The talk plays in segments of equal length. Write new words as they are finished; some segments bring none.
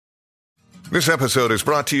This episode is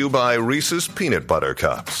brought to you by Reese's Peanut Butter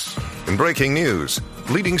Cups. In breaking news,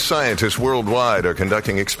 leading scientists worldwide are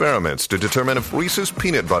conducting experiments to determine if Reese's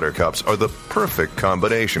Peanut Butter Cups are the perfect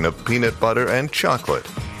combination of peanut butter and chocolate.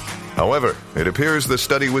 However, it appears the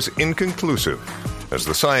study was inconclusive, as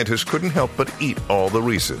the scientists couldn't help but eat all the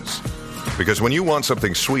Reese's. Because when you want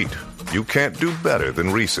something sweet, you can't do better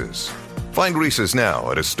than Reese's. Find Reese's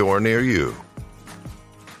now at a store near you.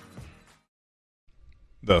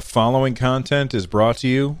 The following content is brought to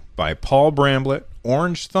you by Paul Bramblett,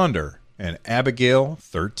 Orange Thunder, and Abigail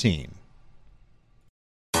 13.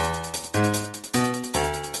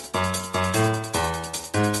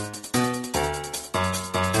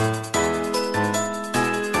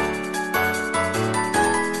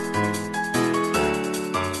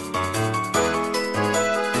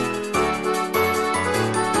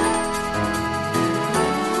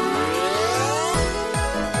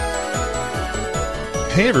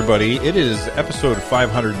 Hey everybody, it is episode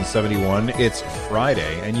 571. It's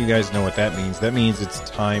Friday, and you guys know what that means. That means it's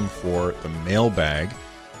time for the mailbag.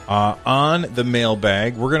 On the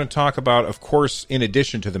mailbag, we're going to talk about, of course, in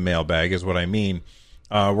addition to the mailbag is what I mean,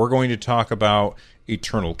 we're going to talk about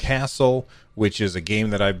Eternal Castle, which is a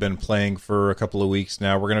game that I've been playing for a couple of weeks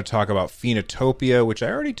now. We're going to talk about Phoenotopia, which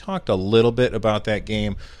I already talked a little bit about that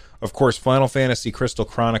game. Of course, Final Fantasy Crystal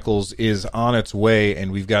Chronicles is on its way,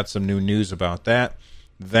 and we've got some new news about that.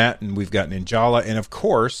 And we've got Ninjala, and of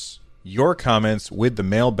course, your comments with the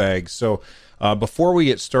mailbag. So before we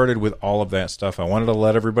get started with all of that stuff, I wanted to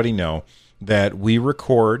let everybody know that we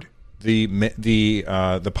record the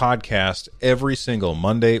podcast every single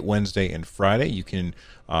Monday, Wednesday, and Friday. You can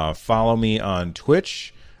follow me on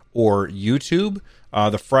Twitch or YouTube.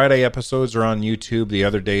 The Friday episodes are on YouTube. The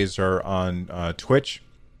other days are on Twitch.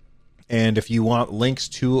 And if you want links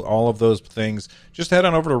to all of those things, just head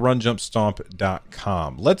on over to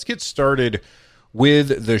runjumpstomp.com. Let's get started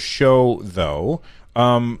with the show, though.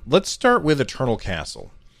 Let's start with Eternal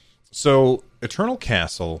Castle. So, Eternal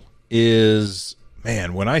Castle is,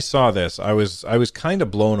 man, when I saw this, I was kind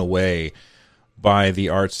of blown away by the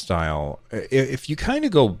art style. If you kind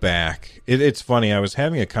of go back, it's funny. I was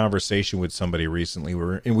having a conversation with somebody recently,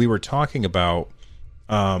 and we were talking about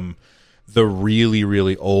the really,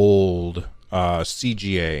 really old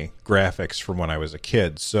CGA graphics from when I was a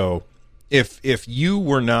kid. So if you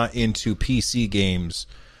were not into PC games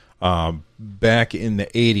back in the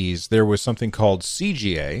 80s, there was something called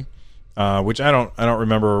CGA, which I don't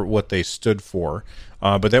remember what they stood for,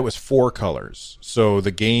 but that was 4 colors. So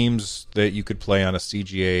the games that you could play on a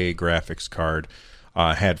CGA graphics card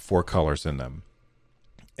had 4 colors in them.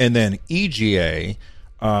 And then EGA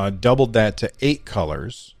doubled that to 8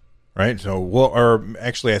 colors. Right, so or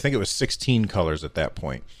actually, I think it was 16 colors at that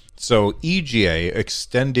point. So EGA,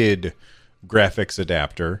 Extended Graphics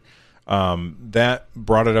Adapter, that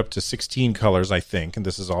brought it up to 16 colors, I think, and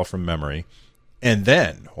this is all from memory. And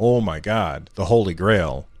then, oh my God, the Holy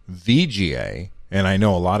Grail, VGA, and I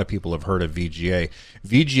know a lot of people have heard of VGA.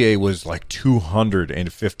 VGA was like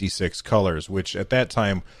 256 colors, which at that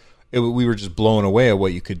time, we were just blown away at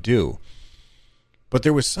what you could do. But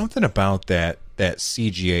there was something about that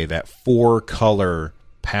CGA, that 4-color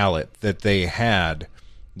palette that they had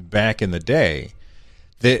back in the day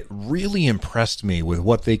that really impressed me with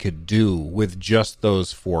what they could do with just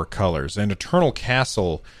those 4 colors. And Eternal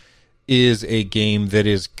Castle is a game that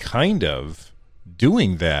is kind of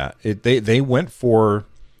doing that. They went for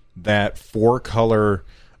that 4-color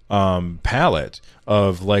palette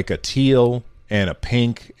of like a teal and a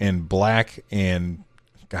pink and black and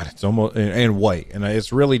God, it's almost and white, and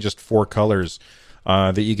it's really just 4 colors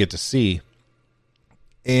that you get to see.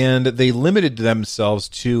 And they limited themselves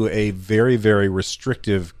to a very, very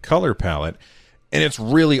restrictive color palette, and it's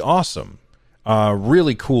really awesome,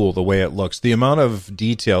 really cool the way it looks. The amount of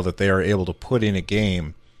detail that they are able to put in a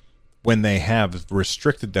game when they have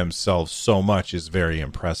restricted themselves so much is very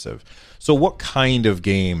impressive. So, what kind of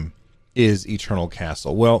game is Eternal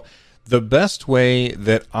Castle? Well, the best way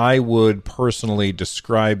that I would personally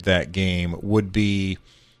describe that game would be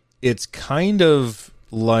it's kind of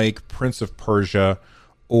like Prince of Persia,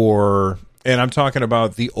 and I'm talking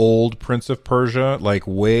about the old Prince of Persia, like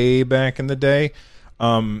way back in the day.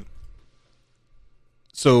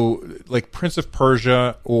 So like Prince of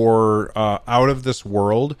Persia or Out of This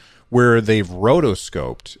World, where they've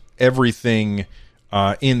rotoscoped everything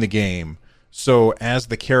in the game. So as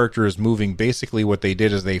the character is moving, basically what they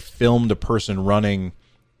did is they filmed a person running,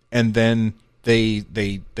 and then they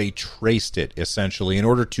traced it essentially in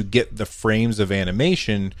order to get the frames of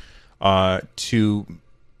animation to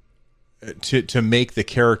make the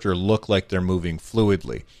character look like they're moving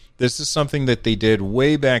fluidly. This is something that they did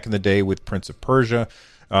way back in the day with Prince of Persia,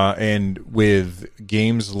 and with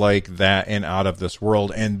games like that and Out of This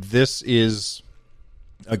World. And this is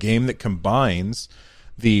a game that combines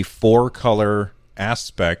the 4-color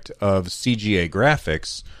aspect of CGA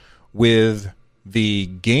graphics with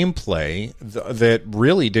the gameplay that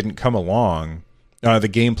really didn't come along, the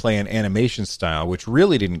gameplay and animation style, which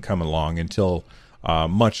really didn't come along until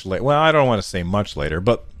much later. Well, I don't want to say much later,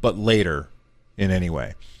 but later in any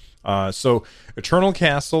way. So Eternal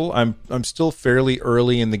Castle, I'm still fairly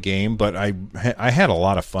early in the game, but I had a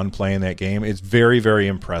lot of fun playing that game. It's very, very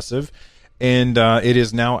impressive. And it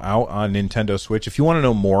is now out on Nintendo Switch. If you want to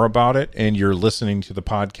know more about it and you're listening to the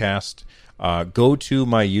podcast, go to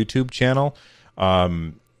my YouTube channel,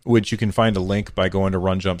 which you can find a link by going to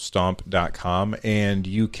runjumpstomp.com. And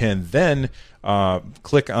you can then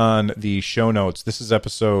click on the show notes. This is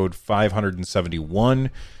episode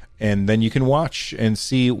 571. And then you can watch and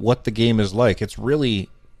see what the game is like. It's really,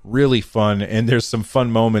 really fun. And there's some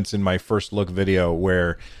fun moments in my first look video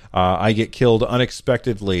where I get killed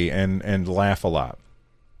unexpectedly and laugh a lot.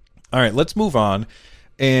 All right, let's move on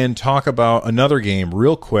and talk about another game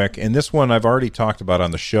real quick. And this one I've already talked about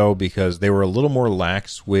on the show because they were a little more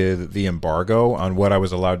lax with the embargo on what I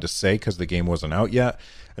was allowed to say because the game wasn't out yet.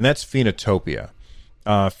 And that's Phoenotopia.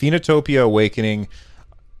 Phoenotopia Awakening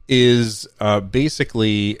is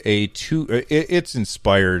basically it's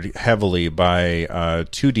inspired heavily by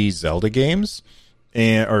 2D Zelda games.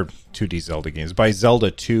 Or 2D Zelda games. By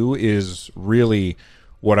Zelda 2 is really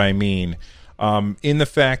what I mean. In the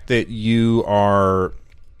fact that you are,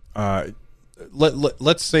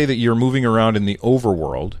 let's say that you're moving around in the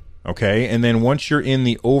overworld, okay? And then once you're in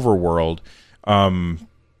the overworld,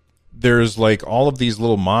 there's like all of these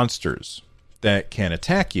little monsters that can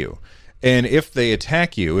attack you. And if they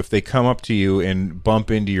attack you, if they come up to you and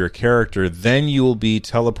bump into your character, then you'll be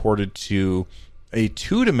teleported to a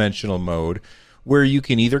 2-dimensional mode where you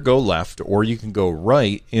can either go left or you can go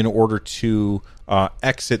right in order to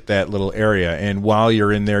exit that little area. And while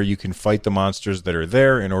you're in there, you can fight the monsters that are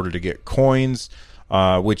there in order to get coins,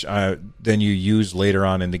 which then you use later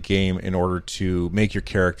on in the game in order to make your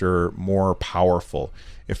character more powerful,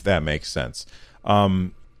 if that makes sense.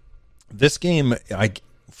 This game,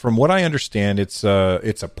 from what I understand, it's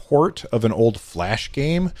a port of an old Flash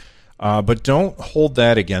game, but don't hold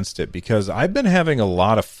that against it because I've been having a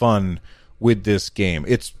lot of fun with this game.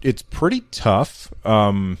 It's pretty tough.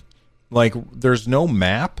 Like there's no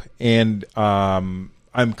map, and I'm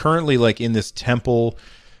currently like in this temple,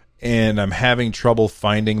 and I'm having trouble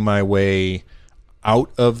finding my way out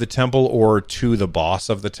of the temple or to the boss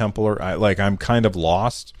of the temple, or I'm kind of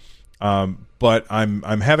lost. But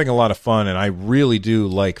I'm having a lot of fun, and I really do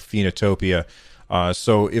like Phoenotopia.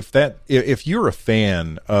 So if you're a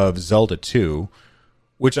fan of Zelda 2,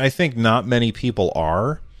 which I think not many people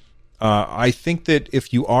are, I think that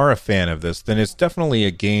if you are a fan of this, then it's definitely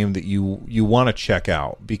a game that you want to check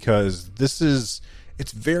out because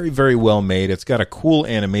it's very, very well made. It's got a cool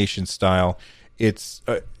animation style. It's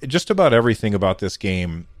just about everything about this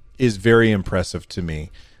game is very impressive to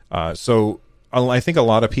me. So I think a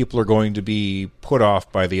lot of people are going to be put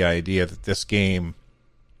off by the idea that this game,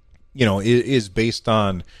 is based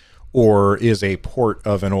on or is a port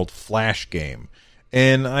of an old Flash game.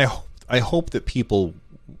 And I hope that people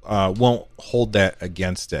won't hold that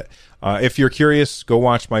against it. If you're curious, go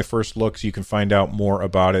watch my first look so you can find out more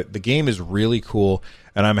about it. The game is really cool,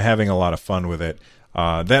 and I'm having a lot of fun with it.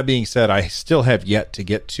 That being said, I still have yet to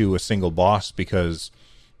get to a single boss because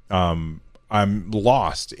I'm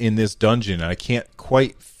lost in this dungeon. And I can't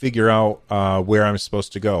quite figure out where I'm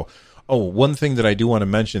supposed to go. Oh, one thing that I do want to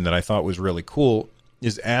mention that I thought was really cool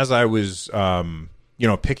is as I was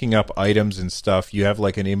picking up items and stuff, you have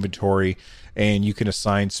like an inventory and you can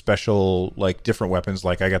assign special like different weapons.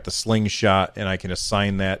 Like I got the slingshot and I can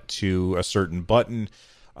assign that to a certain button.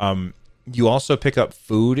 You also pick up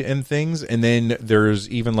food and things, and then there's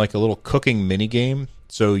even like a little cooking mini game.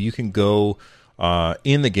 So you can go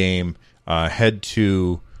in the game, head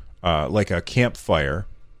to like a campfire,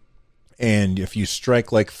 and if you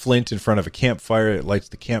strike like flint in front of a campfire, it lights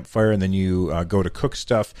the campfire, and then you go to cook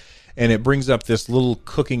stuff. And it brings up this little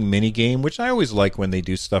cooking mini game, which I always like when they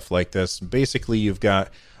do stuff like this. Basically, you've got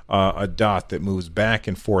a dot that moves back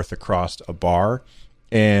and forth across a bar.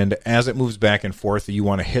 And as it moves back and forth, you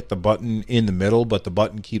want to hit the button in the middle, but the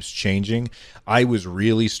button keeps changing. I was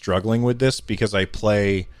really struggling with this because I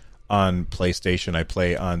play on PlayStation, I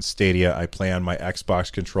play on Stadia, I play on my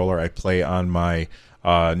Xbox controller, I play on my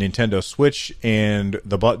Nintendo Switch, and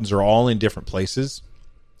the buttons are all in different places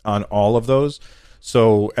on all of those.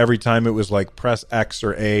 So every time it was like press X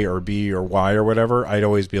or A or B or Y or whatever, I'd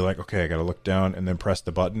always be like, okay, I got to look down and then press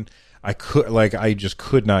the button. I just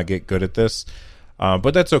could not get good at this.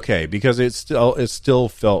 But that's okay because it still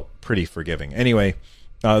felt pretty forgiving. Anyway,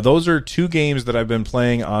 those are two games that I've been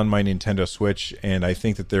playing on my Nintendo Switch, and I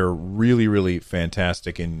think that they're really, really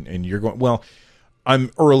fantastic. And you're going, well,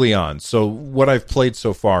 I'm early on, so what I've played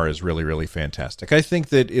so far is really, really fantastic. I think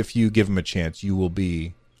that if you give them a chance, you will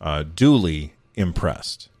be duly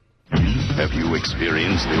impressed. Have you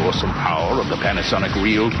experienced the awesome power of the Panasonic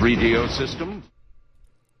Real 3DO system?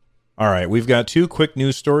 All right, we've got two quick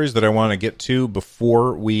news stories that I want to get to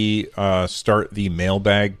before we start the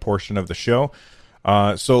mailbag portion of the show.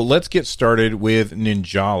 So let's get started with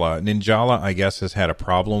Ninjala. Ninjala, I guess, has had a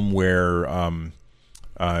problem where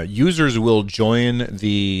users will join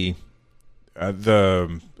the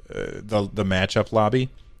matchup lobby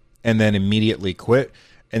and then immediately quit,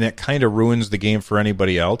 and that kind of ruins the game for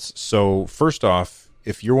anybody else. So first off,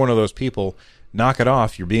 if you're one of those people, knock it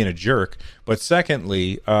off. You're being a jerk. But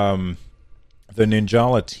secondly, the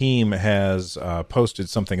Ninjala team has posted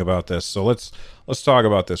something about this. So let's talk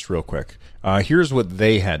about this real quick. Here's what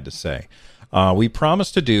they had to say. We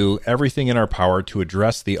promise to do everything in our power to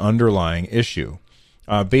address the underlying issue.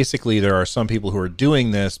 Basically, there are some people who are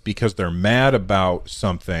doing this because they're mad about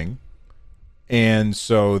something, and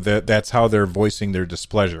so that's how they're voicing their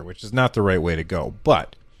displeasure, which is not the right way to go.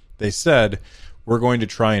 But they said, we're going to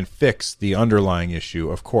try and fix the underlying issue,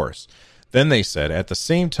 of course. Then they said, at the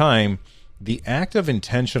same time, the act of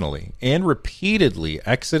intentionally and repeatedly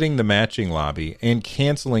exiting the matching lobby and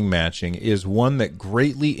canceling matching is one that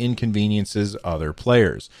greatly inconveniences other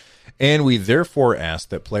players. And we therefore ask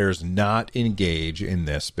that players not engage in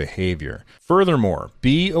this behavior. Furthermore,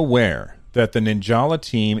 be aware that the Ninjala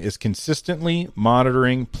team is consistently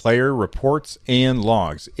monitoring player reports and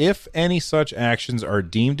logs. If any such actions are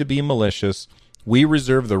deemed to be malicious, we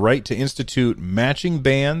reserve the right to institute matching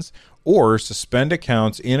bans or suspend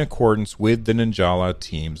accounts in accordance with the Ninjala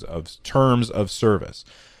team's terms of service.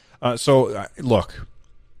 Look,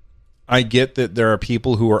 I get that there are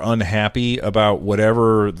people who are unhappy about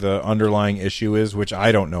whatever the underlying issue is, which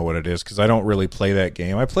I don't know what it is because I don't really play that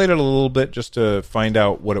game. I played it a little bit just to find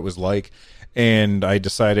out what it was like, and I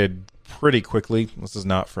decided pretty quickly this is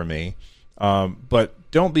not for me. But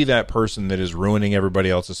don't be that person that is ruining everybody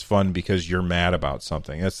else's fun because you're mad about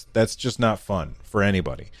something. That's just not fun for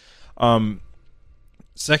anybody.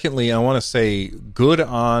 Secondly, I want to say good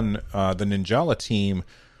on the Ninjala team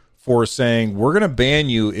for saying we're going to ban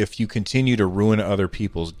you if you continue to ruin other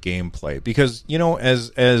people's gameplay. Because, you know,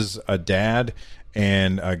 as a dad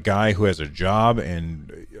and a guy who has a job,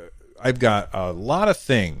 and I've got a lot of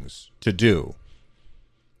things to do,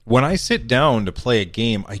 when I sit down to play a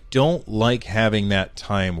game, I don't like having that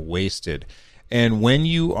time wasted. And when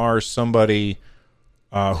you are somebody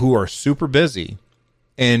who are super busy,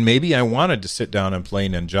 and maybe I wanted to sit down and play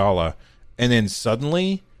Ninjala, and then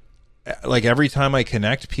suddenly, like every time I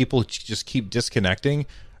connect, people just keep disconnecting,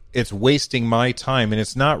 it's wasting my time, and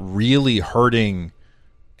it's not really hurting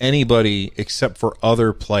anybody except for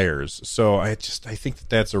other players. So I think that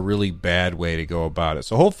that's a really bad way to go about it.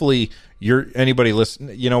 So hopefully anybody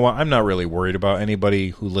listen, you know what, I'm not really worried about anybody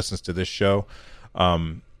who listens to this show.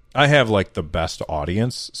 I have like the best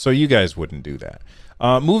audience, so you guys wouldn't do that.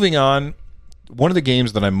 Moving on, one of the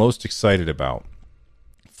games that I'm most excited about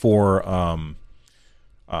for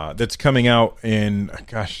that's coming out in,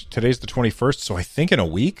 today's the 21st, so I think in a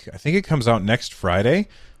week, I think it comes out next Friday,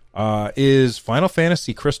 is Final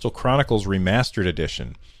Fantasy Crystal Chronicles Remastered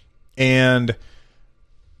Edition. And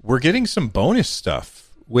we're getting some bonus stuff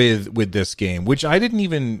with this game, which I didn't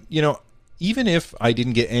even, even if I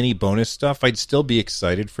didn't get any bonus stuff, I'd still be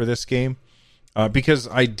excited for this game. Because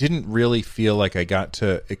I didn't really feel like I got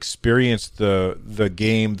to experience the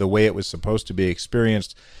game the way it was supposed to be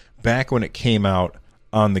experienced back when it came out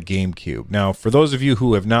on the GameCube. Now, for those of you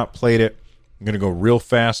who have not played it, I'm going to go real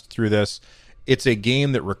fast through this. It's a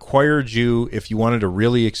game that required you, if you wanted to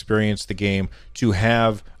really experience the game, to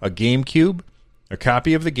have a GameCube, a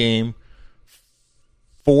copy of the game,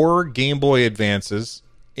 4 Game Boy Advances,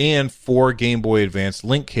 and 4 Game Boy Advance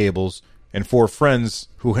link cables, and 4 friends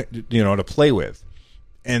who to play with.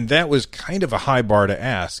 And that was kind of a high bar to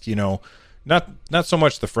ask, not so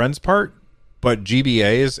much the friends part, but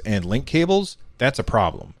GBAs and link cables, that's a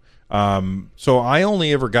problem. So I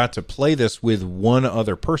only ever got to play this with one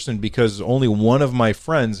other person because only one of my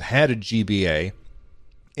friends had a GBA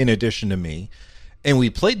in addition to me. And we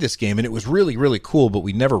played this game and it was really, really cool, but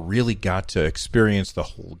we never really got to experience the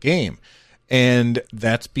whole game. And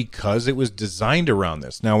that's because it was designed around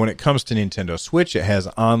this. Now, when it comes to Nintendo Switch, it has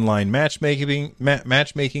online matchmaking,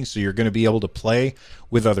 so you're going to be able to play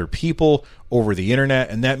with other people over the internet,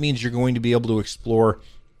 and that means you're going to be able to explore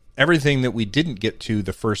everything that we didn't get to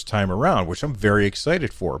the first time around, which I'm very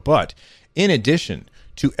excited for. But in addition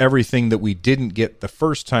to everything that we didn't get the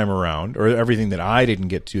first time around, or everything that I didn't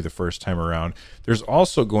get to the first time around, there's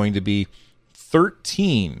also going to be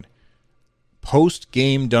 13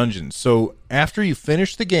 post-game dungeons. So after you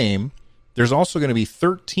finish the game, there's also going to be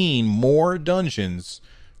 13 more dungeons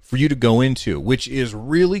for you to go into, which is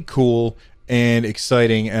really cool and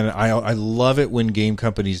exciting. And I love it when game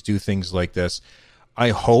companies do things like this. I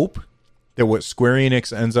hope that what Square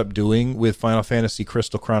Enix ends up doing with Final Fantasy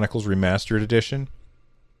Crystal Chronicles Remastered Edition,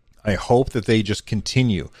 I hope that they just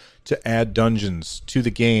continue to add dungeons to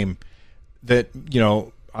the game that,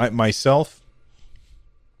 I myself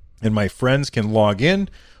and my friends can log in,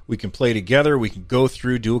 we can play together, we can go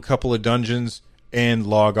through, do a couple of dungeons, and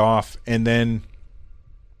log off. And then,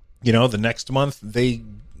 the next month, they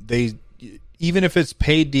even if it's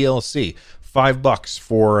paid DLC, $5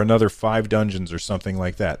 for another 5 dungeons or something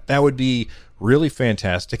like that. That would be really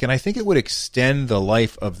fantastic, and I think it would extend the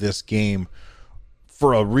life of this game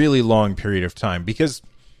for a really long period of time. Because,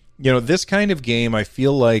 this kind of game, I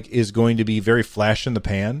feel like, is going to be very flash in the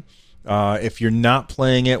pan. If you're not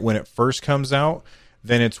playing it when it first comes out,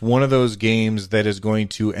 then it's one of those games that is going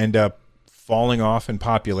to end up falling off in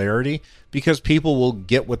popularity because people will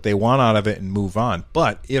get what they want out of it and move on.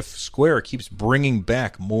 But if Square keeps bringing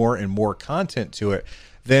back more and more content to it,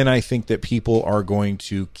 then I think that people are going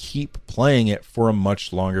to keep playing it for a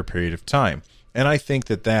much longer period of time. And I think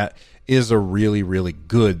that that is a really, really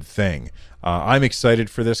good thing. I'm excited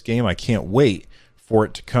for this game. I can't wait for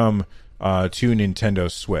it to come to Nintendo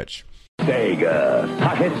Switch. Sega.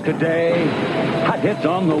 Hot hits today, hot hits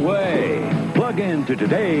on the way. Plug into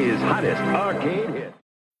today's hottest arcade hit.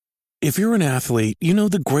 If you're an athlete, you know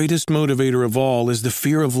the greatest motivator of all is the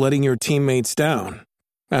fear of letting your teammates down.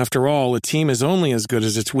 After all, a team is only as good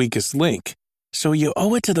as its weakest link. So you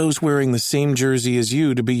owe it to those wearing the same jersey as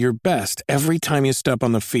you to be your best every time you step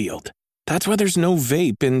on the field. That's why there's no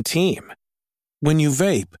vape in team. When you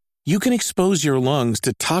vape, you can expose your lungs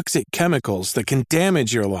to toxic chemicals that can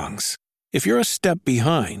damage your lungs. If you're a step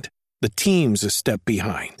behind, the team's a step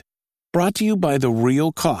behind. Brought to you by The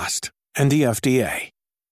Real Cost and the FDA.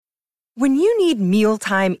 When you need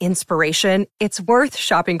mealtime inspiration, it's worth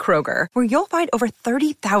shopping Kroger, where you'll find over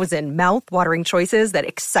 30,000 mouth-watering choices that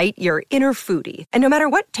excite your inner foodie. And no matter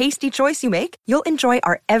what tasty choice you make, you'll enjoy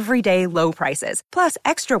our everyday low prices, plus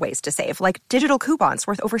extra ways to save, like digital coupons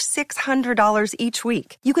worth over $600 each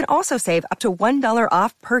week. You can also save up to $1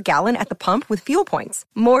 off per gallon at the pump with fuel points.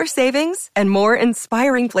 More savings and more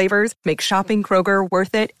inspiring flavors make shopping Kroger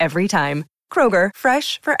worth it every time. Kroger,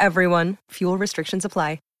 fresh for everyone. Fuel restrictions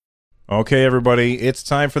apply. Okay, everybody, it's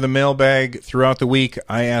time for the mailbag. Throughout the week,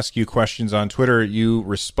 I ask you questions on Twitter. You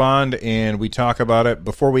respond, and we talk about it.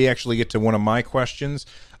 Before we actually get to one of my questions,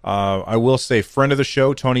 I will say friend of the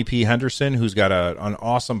show, Tony P. Henderson, who's got an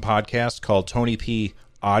awesome podcast called Tony P.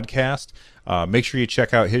 Oddcast. Make sure you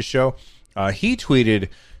check out his show. He tweeted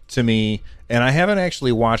to me, and I haven't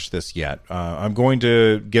actually watched this yet. I'm going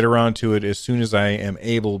to get around to it as soon as I am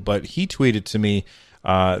able, but he tweeted to me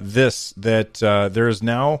that there is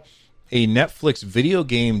now a Netflix video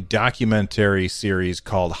game documentary series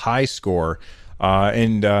called High Score.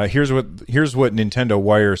 And here's what Nintendo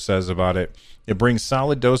Wire says about it. It brings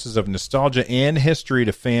solid doses of nostalgia and history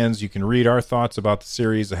to fans. You can read our thoughts about the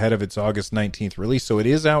series ahead of its August 19th release. So it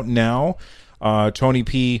is out now. Tony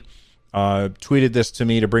P. tweeted this to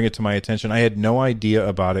me to bring it to my attention. I had no idea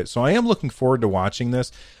about it. So I am looking forward to watching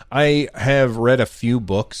this. I have read a few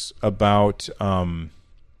books about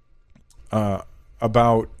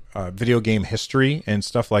video game history and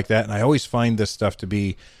stuff like that, and I always find this stuff to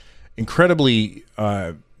be incredibly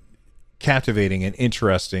captivating and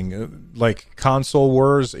interesting. Like Console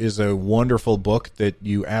Wars is a wonderful book that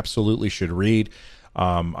you absolutely should read.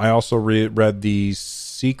 I also read The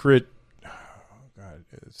Secret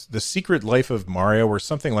Life of Mario or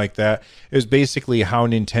something like that. It was basically how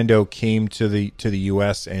Nintendo came to the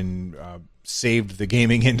US and saved the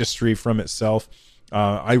gaming industry from itself.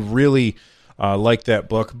 I really like that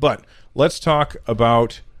book. But let's talk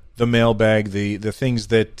about the mailbag, the things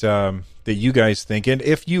that you guys think. And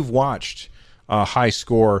if you've watched High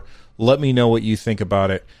Score, let me know what you think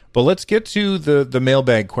about it. But let's get to the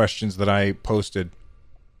mailbag questions that I posted.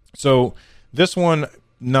 So this one,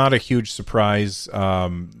 not a huge surprise,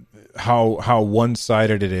 how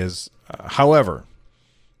one-sided it is. However,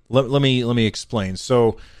 let me explain.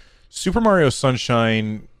 So Super Mario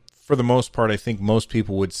Sunshine, for the most part, I think most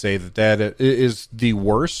people would say that that is the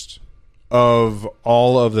worst of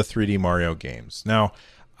all of the 3D Mario games. Now,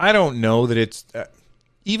 I don't know that it's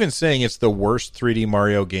even saying it's the worst 3D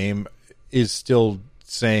Mario game is still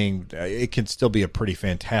saying it can still be a pretty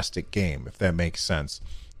fantastic game, if that makes sense.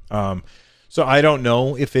 So I don't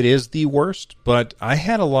know if it is the worst, but I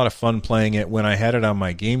had a lot of fun playing it when I had it on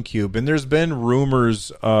my GameCube. And there's been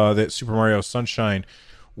rumors that Super Mario Sunshine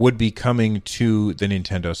would be coming to the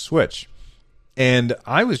Nintendo Switch. And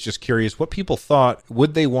I was just curious what people thought.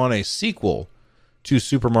 Would they want a sequel to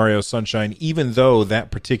Super Mario Sunshine, even though that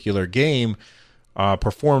particular game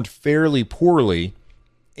performed fairly poorly?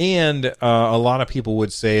 And a lot of people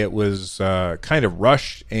would say it was kind of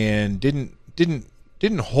rushed and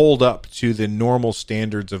didn't hold up to the normal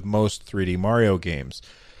standards of most 3D Mario games.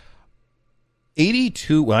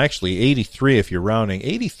 83 if you're rounding,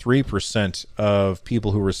 83% of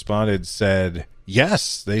people who responded said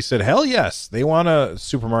yes. They said, hell yes, they want a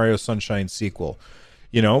Super Mario Sunshine sequel.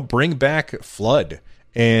 You know, bring back FLUDD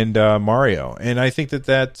and Mario. And I think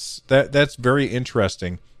that's very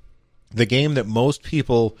interesting. The game that most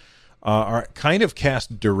people are kind of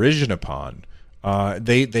cast derision upon,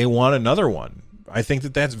 they want another one. I think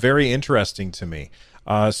that's very interesting to me.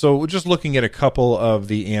 So just looking at a couple of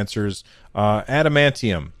the answers,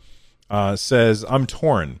 Adamantium says, I'm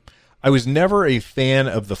torn. I was never a fan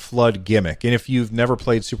of the FLUDD gimmick. And if you've never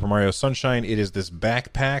played Super Mario Sunshine, it is this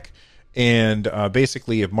backpack. And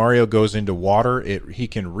basically, if Mario goes into water, he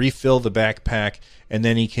can refill the backpack, and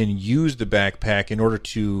then he can use the backpack in order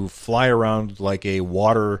to fly around like a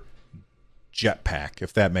water jetpack,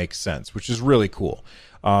 if that makes sense, which is really cool.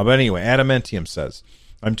 But anyway, Adamantium says,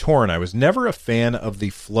 I'm torn. I was never a fan of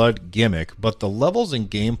the FLUDD gimmick, but the levels and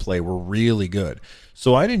gameplay were really good.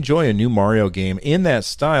 So I'd enjoy a new Mario game in that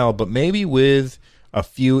style, but maybe with a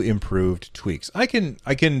few improved tweaks. I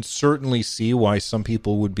can certainly see why some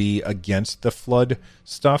people would be against the FLUDD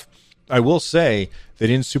stuff. I will say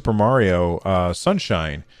that in Super Mario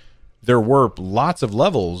Sunshine, there were lots of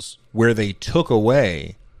levels where they took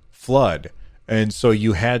away FLUDD. And so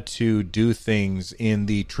you had to do things in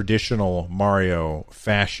the traditional Mario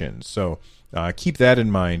fashion. So keep that in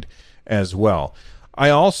mind as well.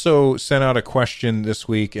 I also sent out a question this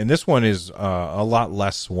week, and this one is a lot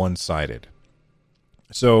less one-sided.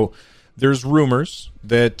 So there's rumors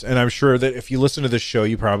that, and I'm sure that if you listen to this show,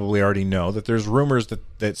 you probably already know that there's rumors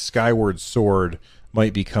that Skyward Sword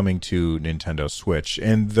might be coming to Nintendo Switch.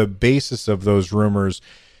 And the basis of those rumors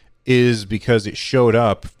is because it showed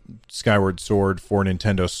up, Skyward Sword, for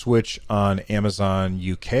Nintendo Switch on Amazon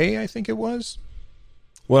UK, I think it was.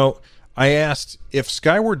 Well, I asked if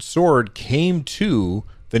Skyward Sword came to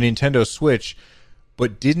the Nintendo Switch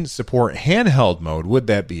but didn't support handheld mode, would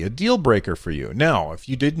that be a deal breaker for you? Now, if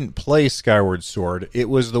you didn't play Skyward Sword, it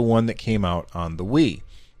was the one that came out on the Wii.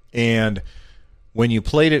 And when you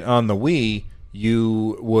played it on the Wii,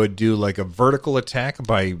 you would do like a vertical attack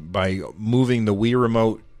by moving the Wii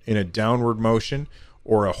remote in a downward motion,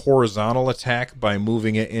 or a horizontal attack by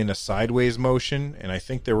moving it in a sideways motion. And I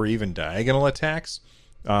think there were even diagonal attacks.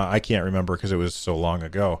 I can't remember because it was so long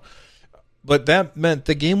ago. But that meant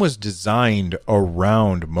the game was designed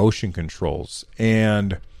around motion controls.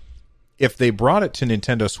 And if they brought it to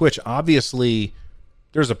Nintendo Switch, obviously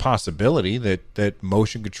there's a possibility that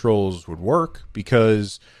motion controls would work,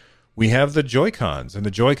 because we have the Joy-Cons, and the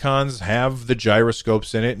Joy-Cons have the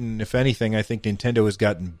gyroscopes in it. And if anything, I think Nintendo has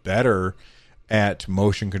gotten better at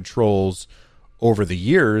motion controls over the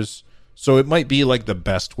years. So it might be like the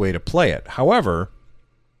best way to play it. However,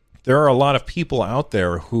 there are a lot of people out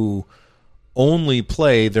there who only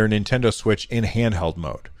play their Nintendo Switch in handheld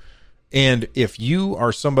mode. And if you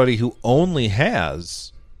are somebody who only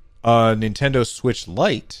has a Nintendo Switch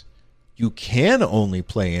Lite, you can only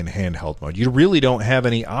play in handheld mode. You really don't have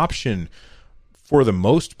any option, for the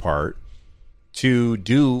most part, to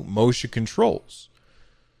do motion controls.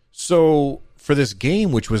 So for this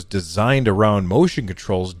game, which was designed around motion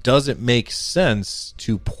controls, does it make sense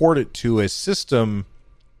to port it to a system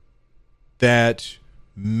that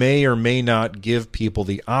may or may not give people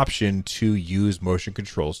the option to use motion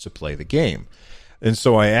controls to play the game? And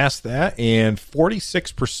so I asked that, and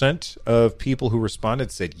 46% of people who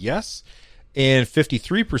responded said yes, and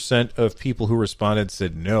 53% of people who responded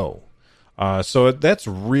said no. So that's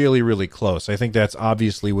really, really close. I think that's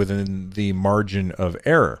obviously within the margin of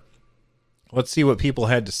error. Let's see what people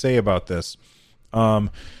had to say about this.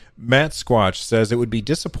 Matt Squatch says, it would be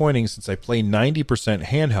disappointing since I play 90%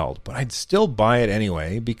 handheld, but I'd still buy it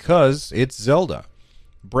anyway because it's Zelda.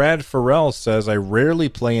 Brad Farrell says, I rarely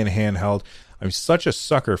play in handheld. I'm such a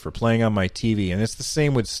sucker for playing on my TV, and it's the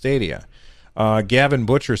same with Stadia. Gavin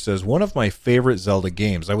Butcher says, one of my favorite Zelda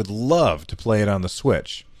games. I would love to play it on the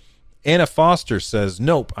Switch. Anna Foster says,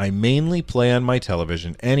 nope, I mainly play on my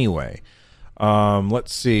television anyway.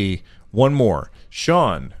 Let's see. One more.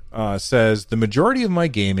 Sean says, the majority of my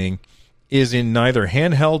gaming is in neither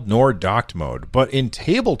handheld nor docked mode, but in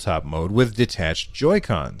tabletop mode with detached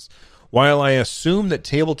Joy-Cons. While I assume that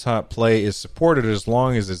tabletop play is supported as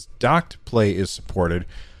long as its docked play is supported,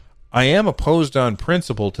 I am opposed on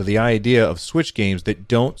principle to the idea of Switch games that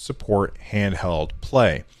don't support handheld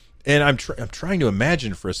play. And I'm trying to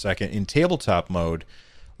imagine for a second, in tabletop mode,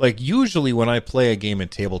 like usually when I play a game in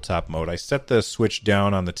tabletop mode, I set the Switch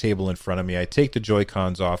down on the table in front of me, I take the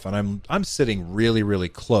Joy-Cons off, and I'm sitting really, really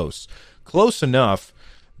close enough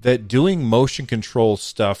that doing motion control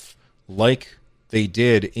stuff like they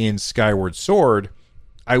did in Skyward Sword,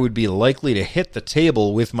 I would be likely to hit the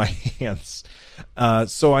table with my hands.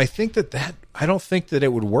 So I think I don't think that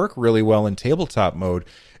it would work really well in tabletop mode.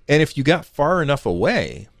 And if you got far enough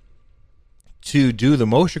away to do the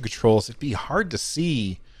motion controls, it'd be hard to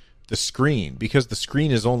see the screen because the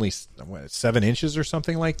screen is only 7 inches or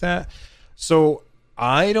something like that. So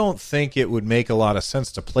I don't think it would make a lot of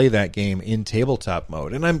sense to play that game in tabletop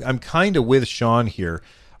mode. And I'm kind of with Sean here.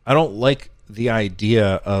 I don't like the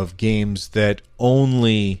idea of games that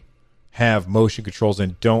only have motion controls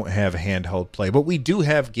and don't have handheld play. But we do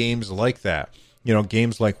have games like that.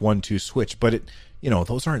 Games like 1-2 Switch, but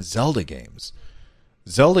those aren't Zelda games.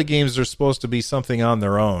 Zelda games are supposed to be something on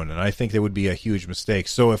their own, and I think that would be a huge mistake.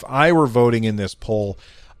 So if I were voting in this poll,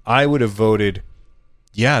 I would have voted,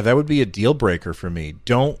 yeah, that would be a deal breaker for me.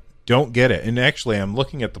 Don't get it. And actually, I'm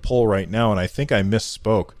looking at the poll right now, and I think I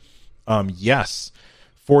misspoke. Yes,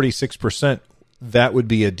 46%, that would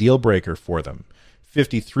be a deal breaker for them.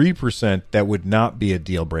 53%, that would not be a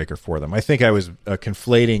deal breaker for them. I think I was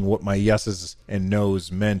conflating what my yeses and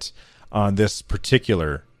nos meant on this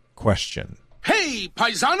particular question. Hey,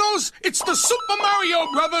 paisanos, it's the Super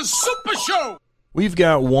Mario Brothers Super Show! We've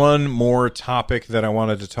got one more topic that I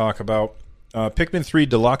wanted to talk about. Pikmin 3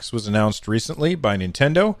 Deluxe was announced recently by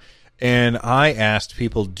Nintendo, and I asked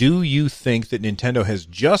people, do you think that Nintendo has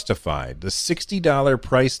justified the $60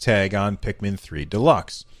 price tag on Pikmin 3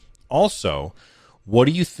 Deluxe? Also, what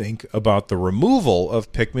do you think about the removal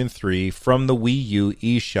of Pikmin 3 from the Wii U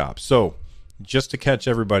eShop? So, just to catch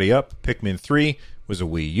everybody up, Pikmin 3 was a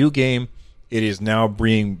Wii U game. It is now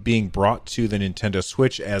being brought to the Nintendo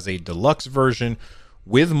Switch as a deluxe version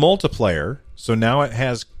with multiplayer. So now it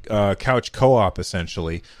has couch co-op,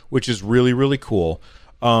 essentially, which is really, really cool.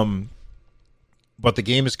 But the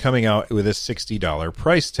game is coming out with a $60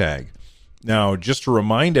 price tag. Now, just to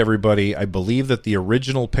remind everybody, I believe that the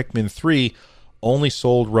original Pikmin 3 only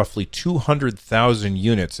sold roughly 200,000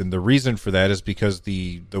 units. And the reason for that is because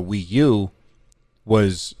the Wii U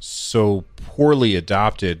was so poorly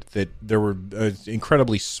adopted that there were an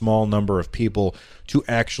incredibly small number of people to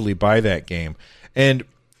actually buy that game. And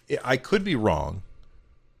I could be wrong,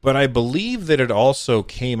 but I believe that it also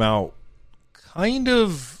came out kind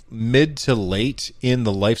of mid to late in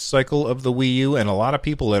the life cycle of the Wii U, and a lot of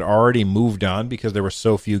people had already moved on because there were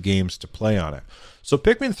so few games to play on it. So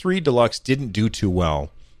Pikmin 3 Deluxe didn't do too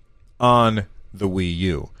well on the Wii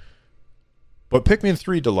U. But Pikmin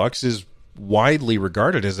 3 Deluxe is widely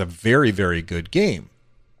regarded as a very, very good game.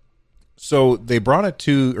 So they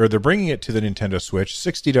they're bringing it to the Nintendo Switch,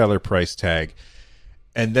 $60 price tag,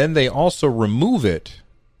 and then they also remove it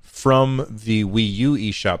from the Wii U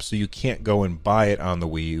eShop, so you can't go and buy it on the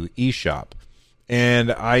Wii U eShop.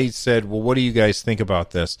 And I said, well, what do you guys think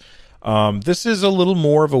about this? This is a little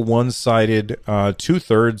more of a one-sided.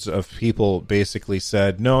 2/3 of people basically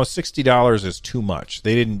said, no, $60 is too much.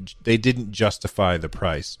 They didn't justify the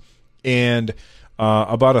price. And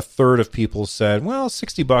about 1/3 of people said, well,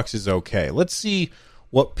 $60 is okay. Let's see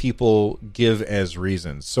what people give as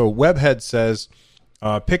reasons. So Webhead says,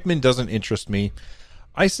 Pikmin doesn't interest me.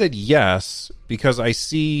 I said yes, because I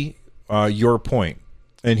see your point.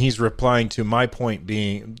 And he's replying to my point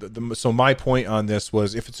being, so my point on this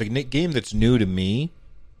was, if it's a game that's new to me,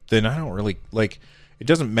 then I don't really, it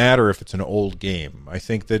doesn't matter if it's an old game. I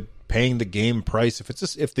think that paying the game price,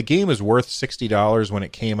 if the game is worth $60 when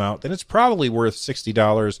it came out, then it's probably worth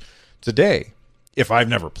 $60 today, if I've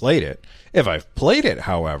never played it. If I've played it,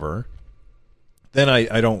 however, then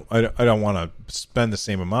I don't want to spend the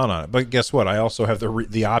same amount on it. But guess what? I also have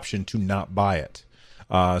the option to not buy it.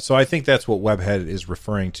 So I think that's what Webhead is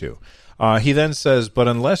referring to. He then says, but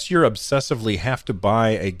unless you're obsessively have to buy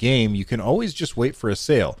a game, you can always just wait for a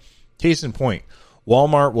sale. Case in point,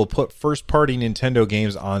 Walmart will put first-party Nintendo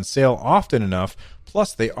games on sale often enough,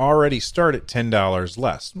 plus they already start at $10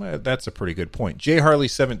 less. That's a pretty good point. J. Harley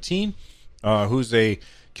 17, who's a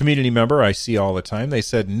community member I see all the time. They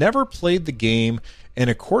said, never played the game, and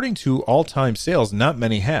according to all-time sales, not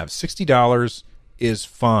many have. $60 is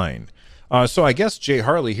fine. So I guess, Jay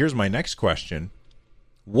Harley, here's my next question.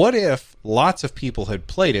 What if lots of people had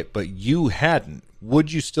played it, but you hadn't?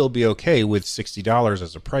 Would you still be okay with $60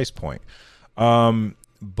 as a price point?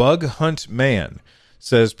 Bug Hunt Man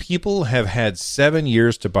says people have had 7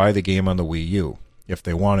 years to buy the game on the Wii U if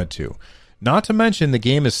they wanted to. Not to mention the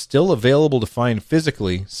game is still available to find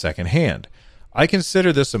physically secondhand. I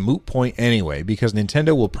consider this a moot point anyway because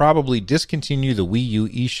Nintendo will probably discontinue the Wii U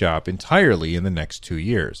eShop entirely in the next 2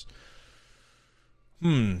 years.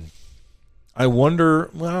 I wonder,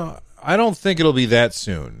 well, I don't think it'll be that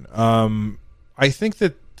soon. I think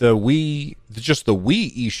that the Wii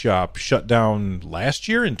eShop shut down last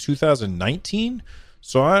year in 2019.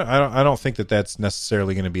 So I don't think that that's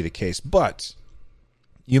necessarily going to be the case. But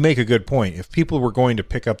you make a good point. If people were going to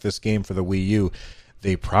pick up this game for the Wii U,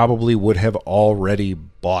 they probably would have already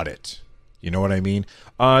bought it. You know what I mean?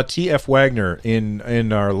 T.F. Wagner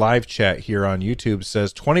in our live chat here on YouTube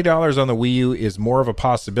says $20 on the Wii U is more of a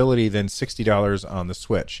possibility than $60 on the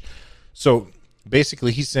Switch. So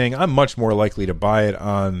basically he's saying I'm much more likely to buy it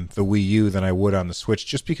on the Wii U than I would on the Switch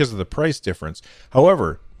just because of the price difference.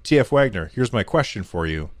 However, T.F. Wagner, here's my question for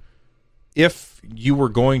you. If you were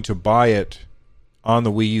going to buy it on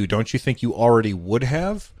the Wii U, don't you think you already would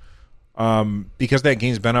have? Because that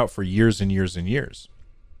game's been out for years and years and years.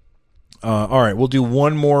 All right, we'll do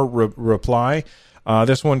one more reply.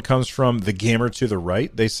 This one comes from the gamer to the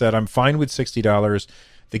right. They said, I'm fine with $60.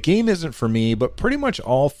 The game isn't for me, but pretty much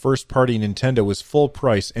all first-party Nintendo is full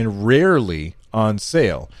price and rarely on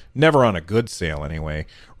sale. Never on a good sale, anyway.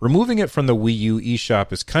 Removing it from the Wii U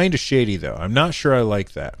eShop is kind of shady, though. I'm not sure I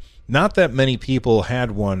like that. Not that many people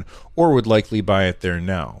had one or would likely buy it there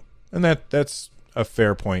now. And that's a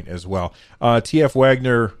fair point as well. T.F.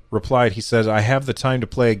 Wagner replied, he says, I have the time to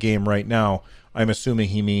play a game right now. I'm assuming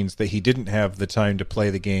he means that he didn't have the time to play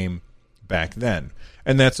the game back then.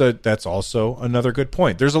 And that's also another good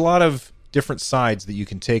point. There's a lot of different sides that you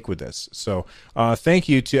can take with this. So thank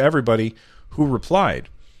you to everybody who replied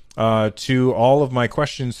to all of my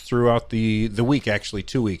questions throughout the week, actually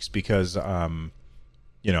 2 weeks, because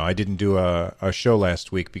I didn't do a show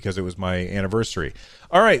last week because it was my anniversary.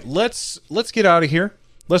 All right, let's get out of here.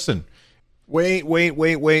 Listen,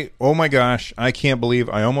 wait. Oh my gosh, I can't believe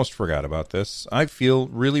I almost forgot about this. I feel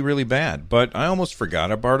really, really bad, but I almost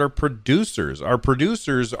forgot about our producers. Our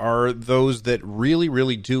producers are those that really,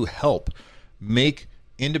 really do help make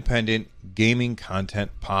independent gaming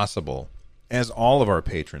content possible, as all of our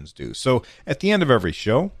patrons do. So at the end of every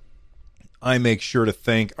show, I make sure to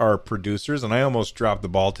thank our producers, and I almost dropped the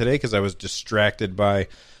ball today because I was distracted by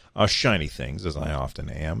shiny things, as I often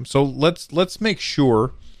am. So let's make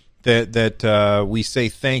sure that we say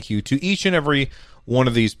thank you to each and every one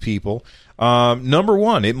of these people. Number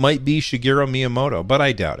one, it might be Shigeru Miyamoto, but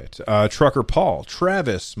I doubt it. Trucker Paul,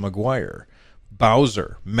 Travis McGuire,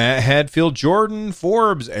 Bowser, Matt Hadfield, Jordan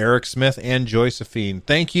Forbes, Eric Smith, and Josephine.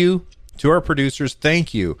 Thank you to our producers.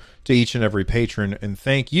 Thank you to each and every patron, and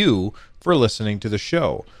thank you for listening to the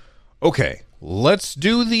show. Okay, let's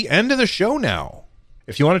do the end of the show now.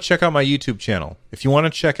 If you want to check out my YouTube channel, if you want to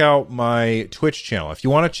check out my Twitch channel, if you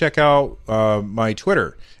want to check out my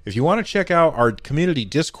Twitter, if you want to check out our community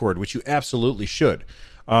Discord, which you absolutely should,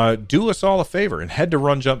 do us all a favor and head to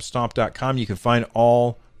runjumpstomp.com. You can find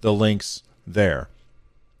all the links there.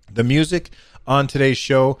 The music on today's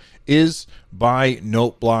show is by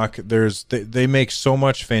Noteblock. They make so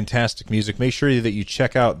much fantastic music. Make sure that you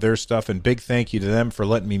check out their stuff, and big thank you to them for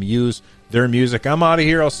letting me use their music. I'm out of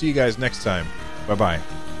here. I'll see you guys next time. Bye-bye.